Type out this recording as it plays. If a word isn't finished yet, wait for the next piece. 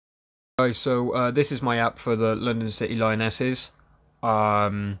guys, so this is my app for the London City Lionesses.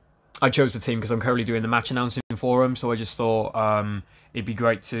 I chose the team because I'm currently doing the match announcing for them, so I just thought it'd be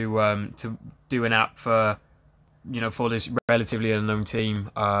great to do an app for for this relatively unknown team,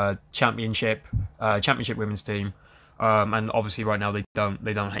 championship women's team, and obviously right now they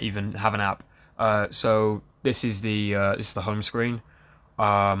don't even have an app. So this is the home screen.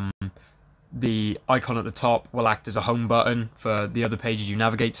 The icon at the top will act as a home button for the other pages you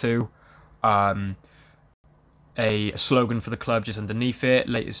navigate to. A slogan for the club just underneath it,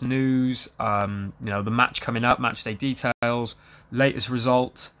 latest news, the match coming up, match day details, latest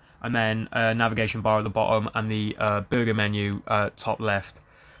result, and then a navigation bar at the bottom and the burger menu top left.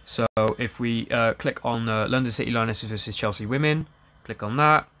 So if we click on London City Lionesses versus Chelsea Women, click on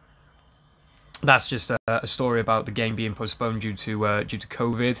that. That's just a story about the game being postponed due to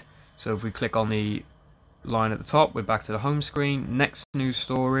COVID. So if we click on the line at the top, we're back to the home screen. Next news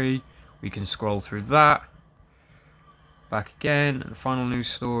story, we can scroll through that. Back again, and the final news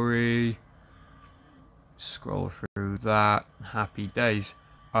story. Scroll through that. Happy days.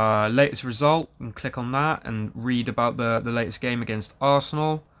 Latest result, and click on that and read about the latest game against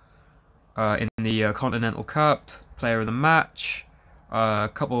Arsenal in the Continental Cup. Player of the match.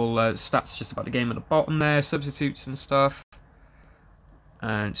 A couple stats just about the game at the bottom there, substitutes and stuff.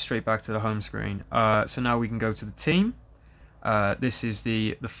 And straight back to the home screen. So now we can go to the team. This is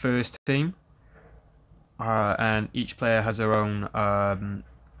the first team. And each player has their own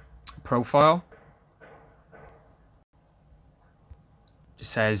profile. It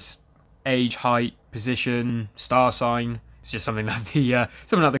says age, height, position, star sign. It's just something that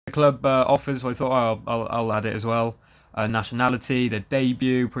the club offers. So I thought, oh, I'll add it as well. Nationality, their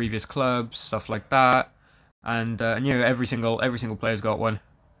debut, previous clubs, stuff like that. And every single player's got one.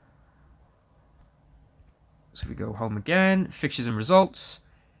 So if we go home again, fixtures and results.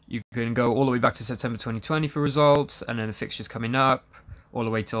 You can go all the way back to September 2020 for results, and then the fixtures coming up all the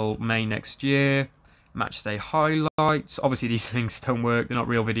way till May next year. Match day highlights. Obviously these things don't work; they're not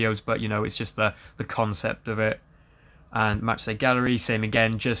real videos, but it's just the concept of it. And match day gallery, same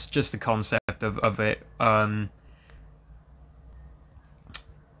again, just the concept of it. Yeah,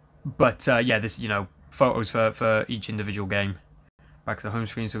 this photos for each individual game. Back to the home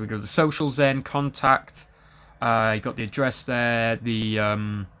screen, so we go to the socials then, contact. You got the address there,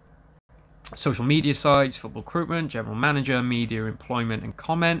 the social media sites, football recruitment, general manager, media, employment and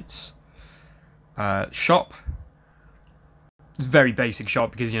comments. Shop. Very basic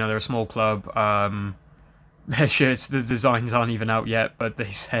shop because they're a small club. Their shirts, the designs aren't even out yet, but they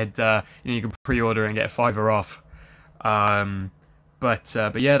said you can pre-order and get $5 off.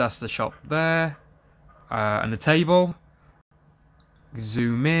 But yeah, that's the shop there. And the table.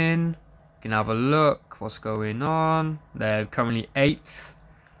 Zoom in. You can have a look. What's going on? They're currently 8th.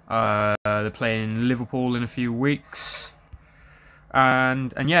 They're playing Liverpool in a few weeks.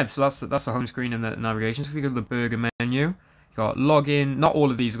 And yeah, so that's the home screen and the navigation. So if we go to the burger menu, you got login. Not all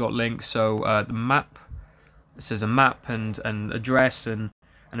of these have got links. So the map. This is a map and address and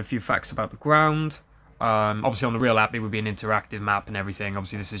a few facts about the ground. Obviously on the real app it would be an interactive map and everything.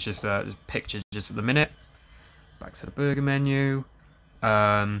 Obviously this is just a picture just at the minute. Back to the burger menu.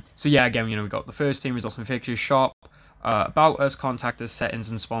 So yeah, again, we've got the first team, results and fixtures, shop, about us, contact us, settings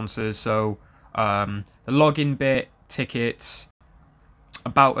and sponsors. So the login bit, tickets,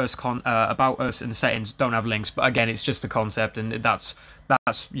 about us and the settings don't have links, but again, it's just the concept, and that's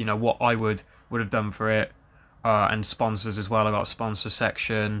what I would have done for it. And sponsors as well. I got a sponsor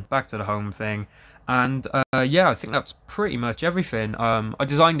section. Back to the home thing. And yeah, I think that's pretty much everything. I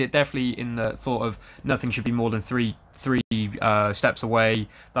designed it definitely in the thought of nothing should be more than three steps away.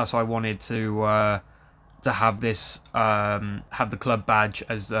 That's why I wanted to have this have the club badge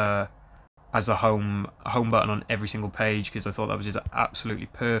as a home button on every single page, because I thought that was just absolutely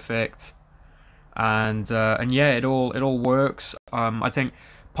perfect. And yeah, it all works. I think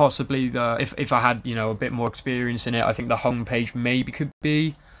possibly if I had a bit more experience in it, I think the home page maybe could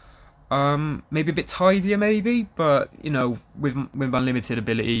be maybe a bit tidier, maybe, but with my limited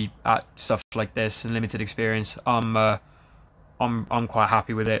ability at stuff like this and limited experience, I'm quite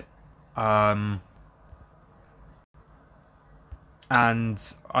happy with it. And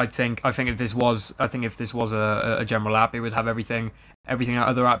I think if this was a general app, it would have everything that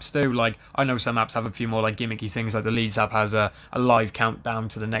other apps do. Like, I know some apps have a few more like gimmicky things, like the Leeds app has a live countdown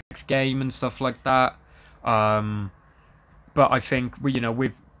to the next game and stuff like that. But I think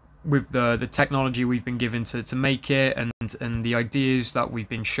with the technology we've been given to make it, and the ideas that we've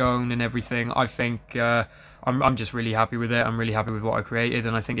been shown and everything, I think I'm just really happy with it. I'm really happy with what I created,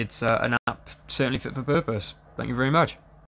 and I think it's an app certainly fit for purpose. Thank you very much.